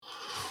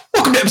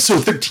Welcome to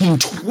episode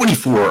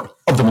 1324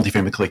 of the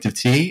Multifamily Collective.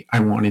 Today, I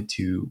wanted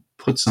to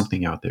put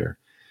something out there.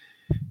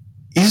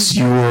 Is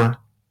your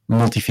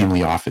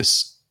multifamily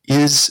office,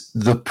 is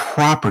the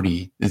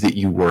property that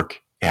you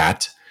work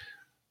at,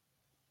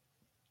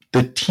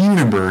 the team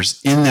members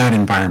in that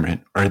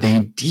environment, are they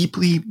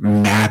deeply,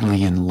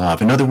 madly in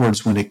love? In other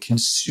words, when a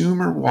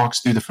consumer walks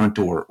through the front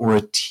door or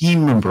a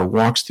team member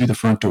walks through the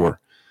front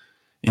door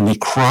and they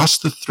cross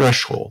the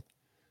threshold,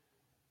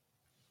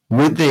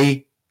 would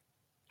they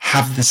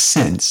have the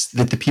sense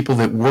that the people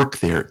that work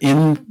there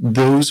in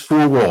those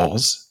four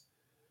walls,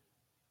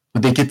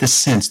 would they get the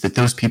sense that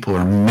those people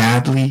are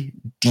madly,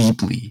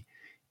 deeply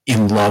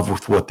in love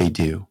with what they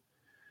do?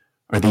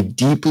 Are they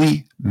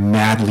deeply,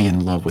 madly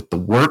in love with the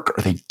work?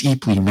 Are they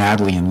deeply,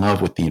 madly in love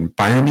with the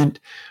environment?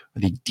 Are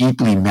they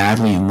deeply,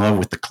 madly in love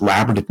with the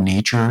collaborative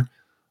nature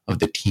of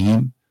the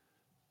team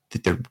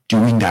that they're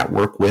doing that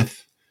work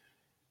with?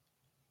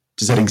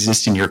 Does that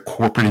exist in your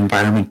corporate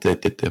environment,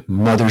 that the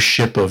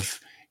mothership of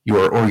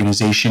your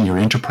organization, your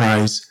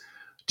enterprise?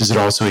 Does it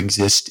also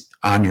exist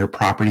on your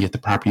property at the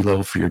property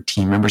level for your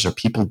team members? Are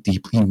people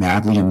deeply,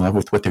 madly in love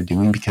with what they're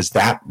doing? Because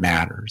that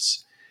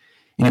matters.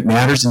 And it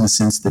matters in the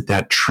sense that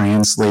that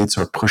translates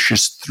or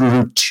pushes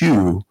through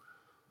to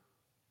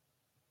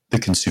the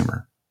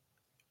consumer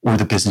or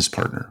the business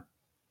partner.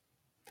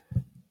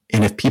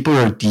 And if people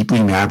are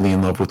deeply, madly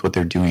in love with what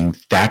they're doing,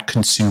 that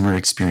consumer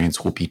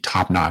experience will be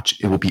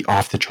top-notch. It will be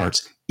off the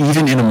charts,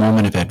 even in a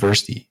moment of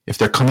adversity. If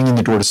they're coming in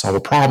the door to solve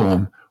a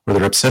problem or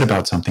they're upset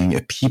about something,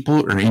 if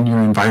people are in your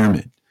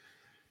environment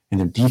and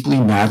they're deeply,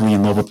 madly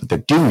in love with what they're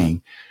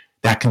doing,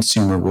 that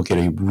consumer will get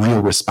a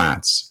real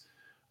response,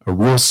 a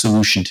real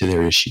solution to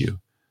their issue,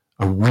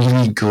 a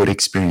really good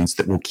experience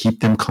that will keep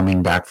them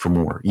coming back for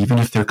more, even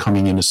if they're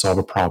coming in to solve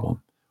a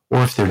problem,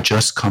 or if they're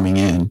just coming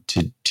in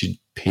to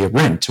pay a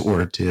rent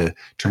or to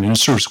turn in a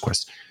service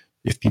request,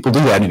 if people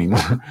do that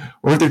anymore,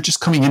 or they're just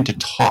coming in to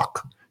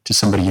talk to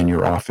somebody in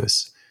your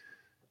office.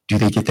 Do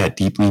they get that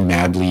deeply,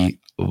 madly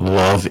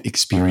love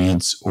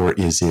experience, or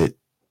is it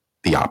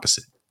the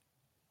opposite,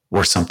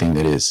 or something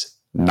that is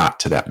not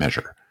to that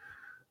measure?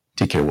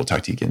 Take care. We'll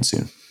talk to you again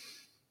soon.